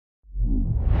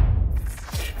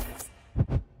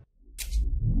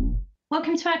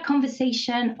Welcome to our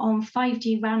conversation on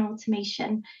 5G RAN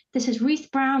automation. This is Ruth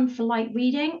Brown for Light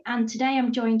Reading, and today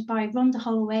I'm joined by Rhonda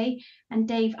Holloway and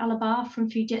Dave Allabaugh from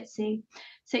Fujitsu.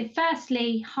 So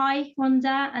firstly, hi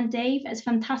Rhonda and Dave, it's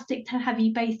fantastic to have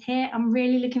you both here. I'm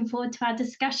really looking forward to our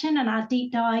discussion and our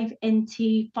deep dive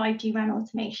into 5G RAN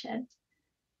automation.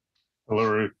 Hello,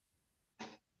 Ruth.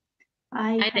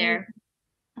 Hi there.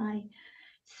 Hi.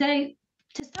 So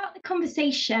to start the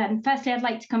conversation, firstly, I'd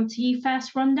like to come to you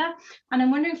first, Rhonda, and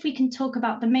I'm wondering if we can talk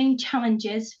about the main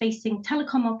challenges facing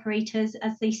telecom operators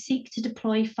as they seek to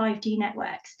deploy 5G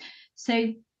networks.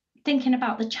 So thinking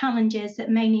about the challenges that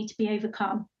may need to be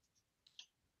overcome.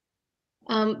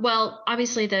 Well,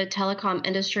 obviously the telecom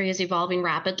industry is evolving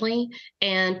rapidly,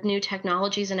 and new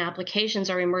technologies and applications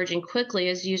are emerging quickly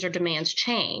as user demands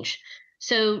change.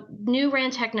 So new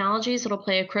RAN technologies that'll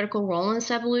play a critical role in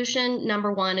this evolution,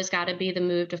 number one has got to be the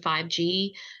move to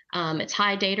 5G. It's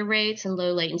high data rates and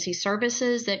low latency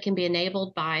services that can be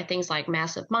enabled by things like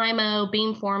massive MIMO,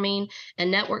 beamforming,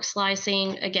 and network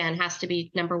slicing, again, has to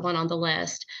be number one on the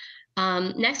list.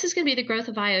 Next is going to be the growth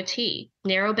of IoT.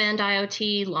 Narrowband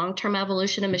IoT, long-term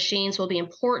evolution of machines will be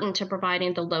important to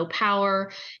providing the low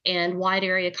power and wide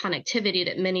area connectivity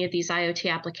that many of these IoT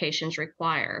applications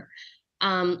require.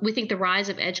 We think the rise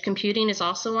of edge computing is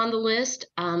also on the list.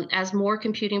 As more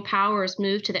computing power is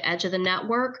moved to the edge of the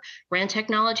network, RAN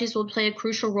technologies will play a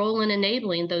crucial role in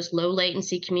enabling those low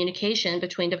latency communication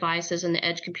between devices and the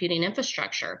edge computing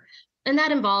infrastructure. And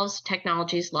that involves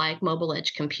technologies like mobile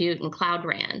edge compute and cloud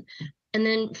RAN. And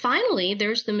then finally,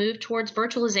 there's the move towards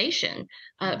virtualization.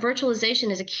 Virtualization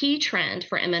is a key trend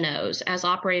for MNOs as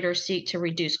operators seek to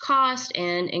reduce cost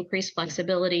and increase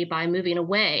flexibility by moving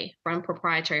away from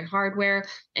proprietary hardware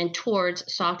and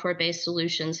towards software-based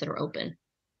solutions that are open.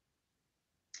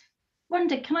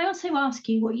 Rhonda, can I also ask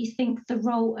you what you think the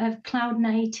role of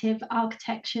cloud-native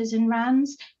architectures and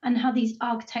RANs and how these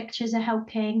architectures are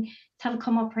helping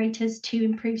telecom operators to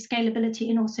improve scalability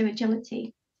and also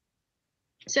agility?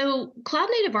 So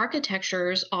cloud-native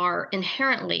architectures are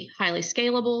inherently highly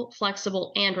scalable,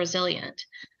 flexible, and resilient.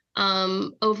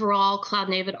 Overall,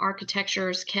 cloud-native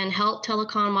architectures can help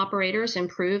telecom operators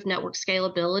improve network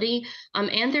scalability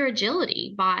and their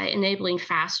agility by enabling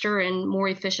faster and more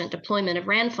efficient deployment of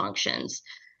RAN functions.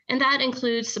 And that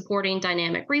includes supporting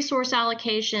dynamic resource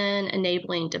allocation,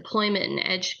 enabling deployment in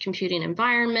edge computing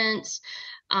environments,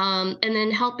 and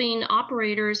then helping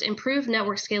operators improve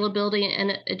network scalability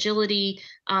and agility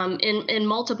in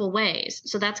multiple ways.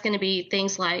 So that's going to be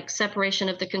things like separation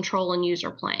of the control and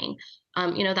user plane.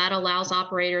 That allows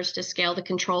operators to scale the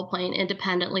control plane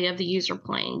independently of the user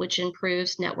plane, which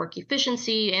improves network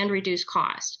efficiency and reduce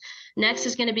cost. Next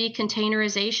is going to be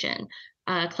containerization.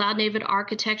 Cloud-native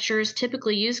architectures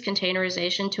typically use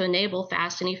containerization to enable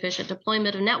fast and efficient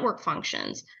deployment of network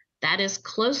functions. That is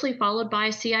closely followed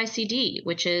by CI/CD,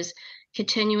 which is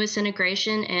continuous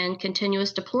integration and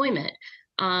continuous deployment,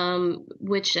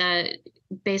 which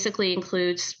basically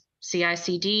includes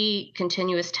CI/CD,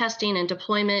 continuous testing and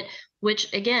deployment,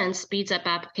 which again speeds up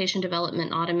application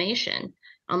development and automation.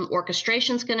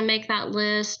 Orchestration is going to make that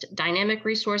list. Dynamic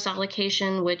resource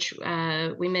allocation, which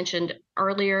we mentioned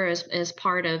earlier as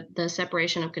part of the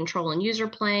separation of control and user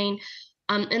plane.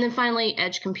 And then finally,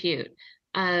 edge compute.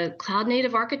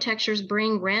 Cloud-native architectures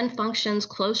bring RAN functions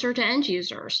closer to end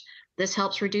users. This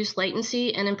helps reduce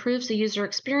latency and improves the user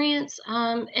experience,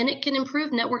 and it can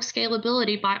improve network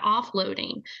scalability by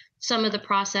offloading some of the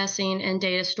processing and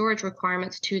data storage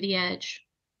requirements to the edge.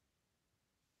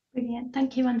 Brilliant.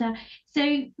 Thank you, Rhonda.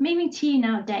 So moving to you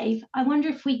now, Dave, I wonder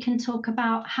if we can talk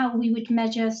about how we would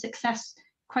measure success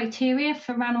criteria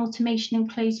for RAN automation and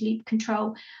closed-loop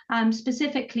control.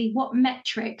 Specifically, what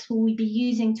metrics will we be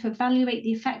using to evaluate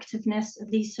the effectiveness of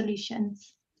these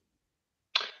solutions?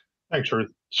 Thanks, Ruth.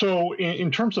 So in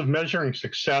terms of measuring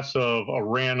success of a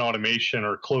RAN automation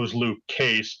or closed-loop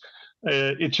case,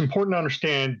 it's important to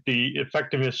understand the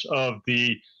effectiveness of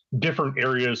the different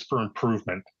areas for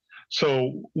improvement.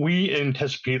 So we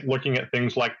anticipate looking at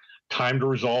things like time to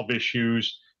resolve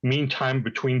issues, mean time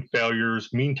between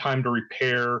failures, mean time to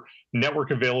repair,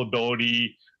 network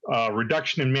availability,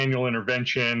 reduction in manual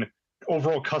intervention,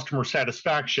 overall customer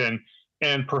satisfaction,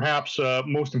 and perhaps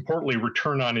most importantly,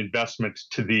 return on investment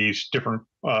to these different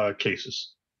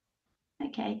cases.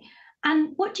 Okay.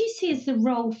 And what do you see as the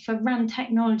role for RAN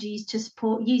technologies to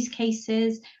support use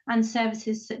cases and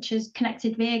services such as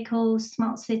connected vehicles,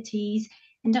 smart cities,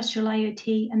 industrial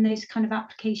IoT, and those kind of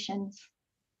applications?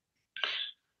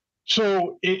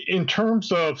 So in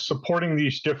terms of supporting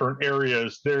these different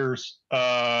areas, there's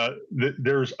a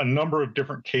number of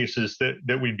different cases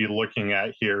that we'd be looking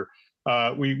at here.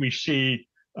 We see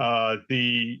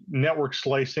the network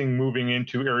slicing moving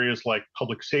into areas like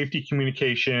public safety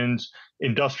communications,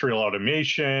 industrial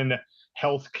automation,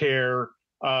 healthcare,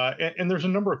 and there's a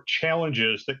number of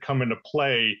challenges that come into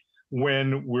play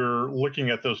when we're looking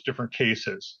at those different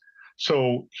cases.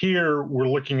 So here we're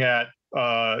looking at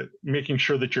making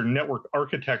sure that your network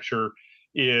architecture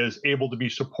is able to be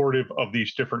supportive of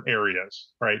these different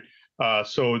areas, right?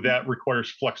 So that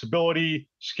requires flexibility,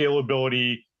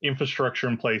 scalability, infrastructure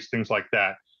in place, things like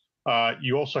that.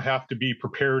 You also have to be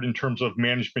prepared in terms of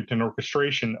management and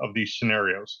orchestration of these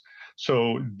scenarios.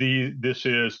 So this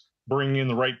is bringing in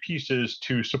the right pieces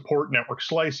to support network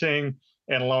slicing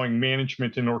and allowing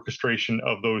management and orchestration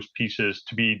of those pieces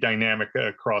to be dynamic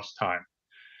across time.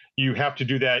 You have to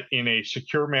do that in a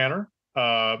secure manner,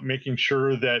 making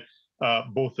sure that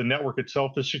both the network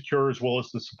itself is secure as well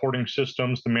as the supporting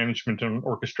systems, the management and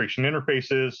orchestration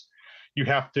interfaces. You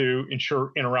have to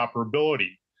ensure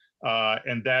interoperability,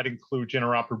 and that includes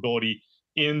interoperability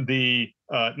in the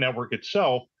network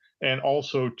itself and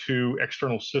also to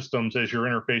external systems as you're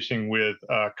interfacing with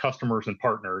customers and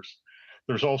partners.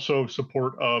 There's also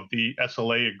support of the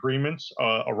SLA agreements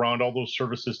around all those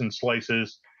services and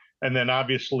slices, and then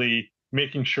obviously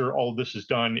making sure all of this is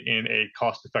done in a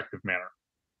cost-effective manner.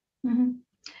 Mm-hmm.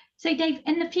 So Dave,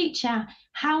 in the future,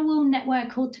 how will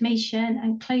network automation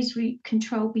and closed-loop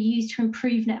control be used to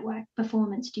improve network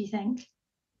performance, do you think?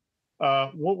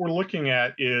 What we're looking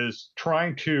at is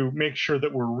trying to make sure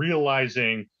that we're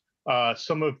realizing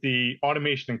some of the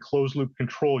automation and closed-loop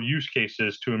control use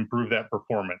cases to improve that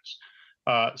performance.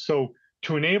 So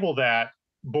to enable that,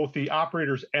 both the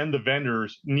operators and the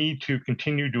vendors need to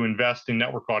continue to invest in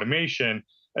network automation,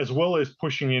 as well as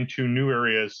pushing into new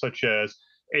areas such as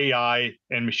AI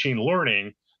and machine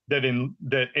learning that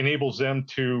enables them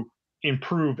to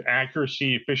improve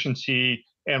accuracy, efficiency,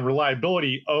 and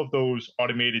reliability of those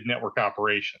automated network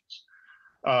operations.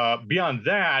 Beyond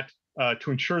that,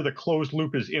 to ensure the closed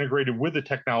loop is integrated with the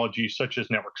technologies such as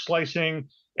network slicing,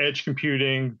 edge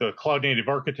computing, the cloud native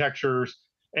architectures,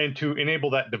 and to enable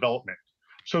that development.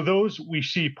 So those we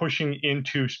see pushing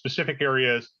into specific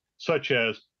areas such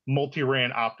as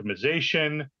multi-RAN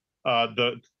optimization,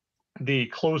 the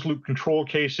closed loop control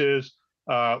cases,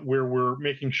 where we're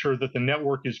making sure that the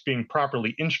network is being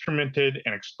properly instrumented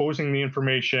and exposing the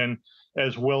information,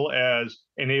 as well as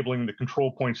enabling the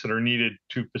control points that are needed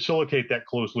to facilitate that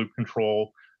closed loop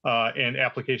control and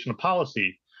application of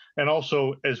policy. And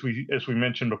also, as we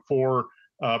mentioned before,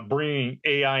 bringing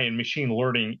AI and machine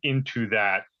learning into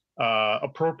that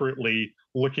appropriately,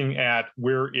 looking at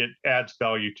where it adds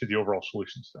value to the overall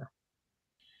solutions there.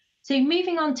 So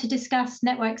moving on to discuss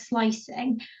network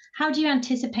slicing, how do you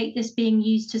anticipate this being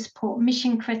used to support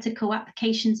mission-critical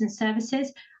applications and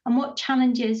services, and what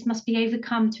challenges must be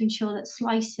overcome to ensure that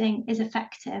slicing is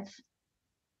effective?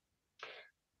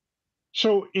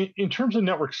 So in terms of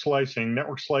network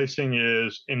slicing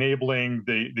is enabling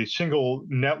the single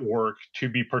network to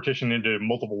be partitioned into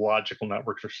multiple logical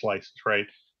networks or slices, right?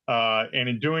 And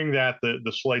in doing that,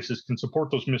 the slices can support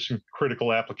those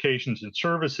mission-critical applications and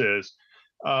services.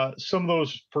 Some of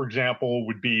those, for example,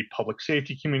 would be public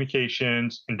safety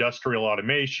communications, industrial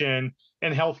automation,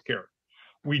 and healthcare.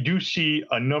 We do see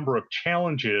a number of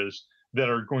challenges that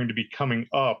are going to be coming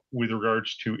up with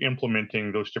regards to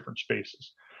implementing those different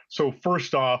spaces. So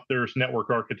first off, there's network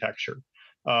architecture.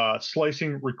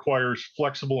 Slicing requires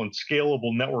flexible and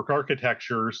scalable network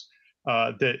architectures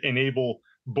that enable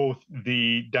both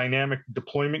the dynamic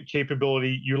deployment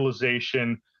capability,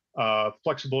 utilization,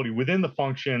 flexibility within the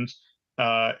functions,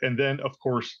 and then, of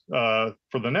course,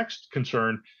 for the next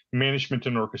concern, management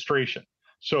and orchestration.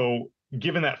 So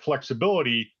given that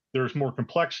flexibility, there's more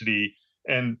complexity,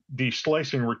 and the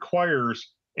slicing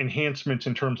requires enhancements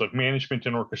in terms of management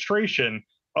and orchestration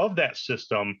of that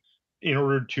system in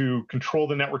order to control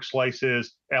the network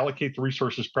slices, allocate the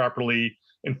resources properly,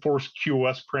 enforce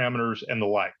QoS parameters, and the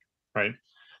like, right?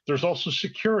 There's also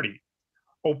security,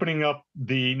 opening up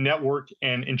the network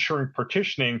and ensuring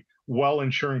partitioning while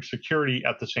ensuring security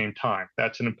at the same time.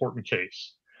 That's an important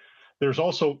case. There's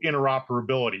also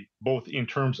interoperability, both in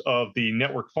terms of the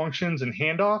network functions and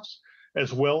handoffs,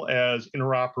 as well as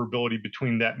interoperability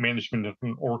between that management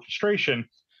and orchestration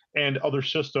and other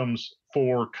systems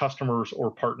for customers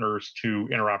or partners to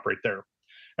interoperate there.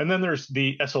 And then there's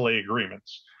the SLA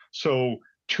agreements. So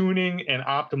tuning and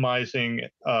optimizing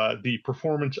the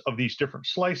performance of these different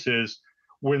slices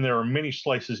when there are many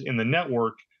slices in the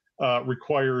network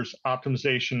requires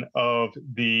optimization of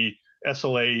the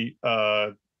SLA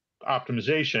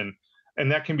optimization.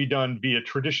 And that can be done via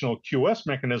traditional QoS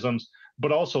mechanisms,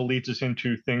 but also leads us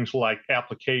into things like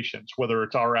applications, whether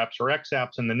it's R apps or X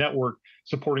apps in the network,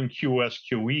 supporting QoS,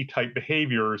 QE type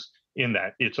behaviors in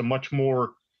that. It's a much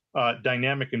more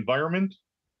dynamic environment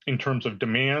in terms of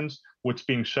demands, what's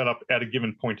being set up at a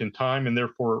given point in time, and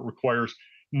therefore it requires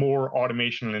more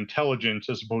automation and intelligence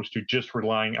as opposed to just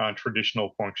relying on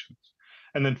traditional functions.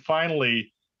 And then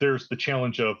finally, there's the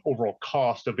challenge of overall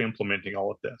cost of implementing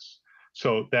all of this.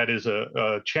 So that is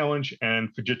a challenge,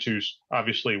 and Fujitsu's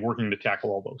obviously working to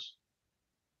tackle all those.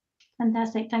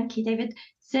 Fantastic. Thank you, David.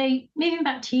 So moving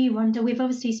back to you, Rhonda, we've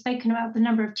obviously spoken about the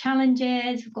number of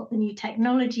challenges. We've got the new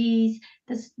technologies,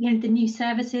 there's the new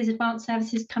services, advanced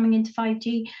services coming into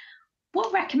 5G.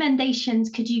 What recommendations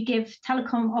could you give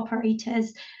telecom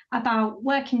operators about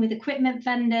working with equipment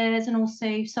vendors and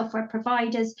also software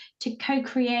providers to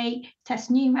co-create,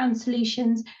 test new RAN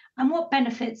solutions? And what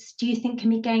benefits do you think can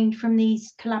be gained from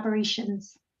these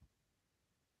collaborations?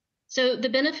 So the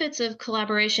benefits of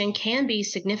collaboration can be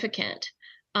significant.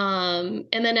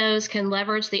 MNOs can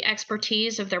leverage the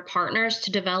expertise of their partners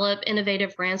to develop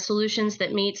innovative RAN solutions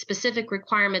that meet specific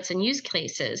requirements and use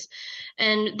cases.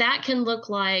 And that can look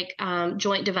like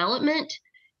joint development.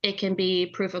 It can be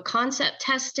proof of concept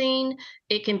testing.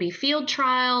 It can be field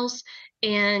trials.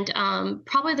 And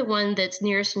probably the one that's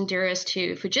nearest and dearest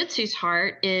to Fujitsu's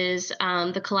heart is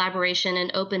the collaboration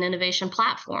and open innovation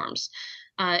platforms.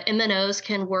 MNOs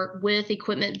can work with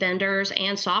equipment vendors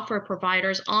and software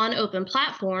providers on open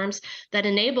platforms that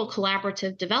enable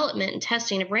collaborative development and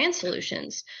testing of RAN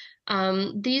solutions.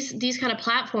 These kind of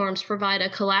platforms provide a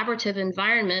collaborative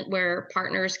environment where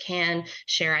partners can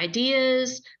share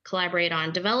ideas, collaborate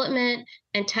on development,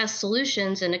 and test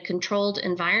solutions in a controlled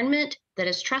environment that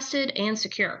is trusted and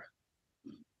secure.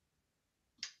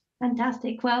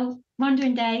 Fantastic. Well, Rhonda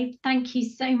and Dave, thank you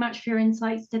so much for your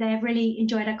insights today. I've really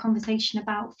enjoyed our conversation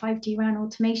about 5G RAN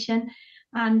automation,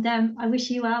 and I wish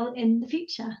you well in the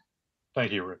future.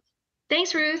 Thank you, Ruth.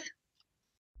 Thanks, Ruth.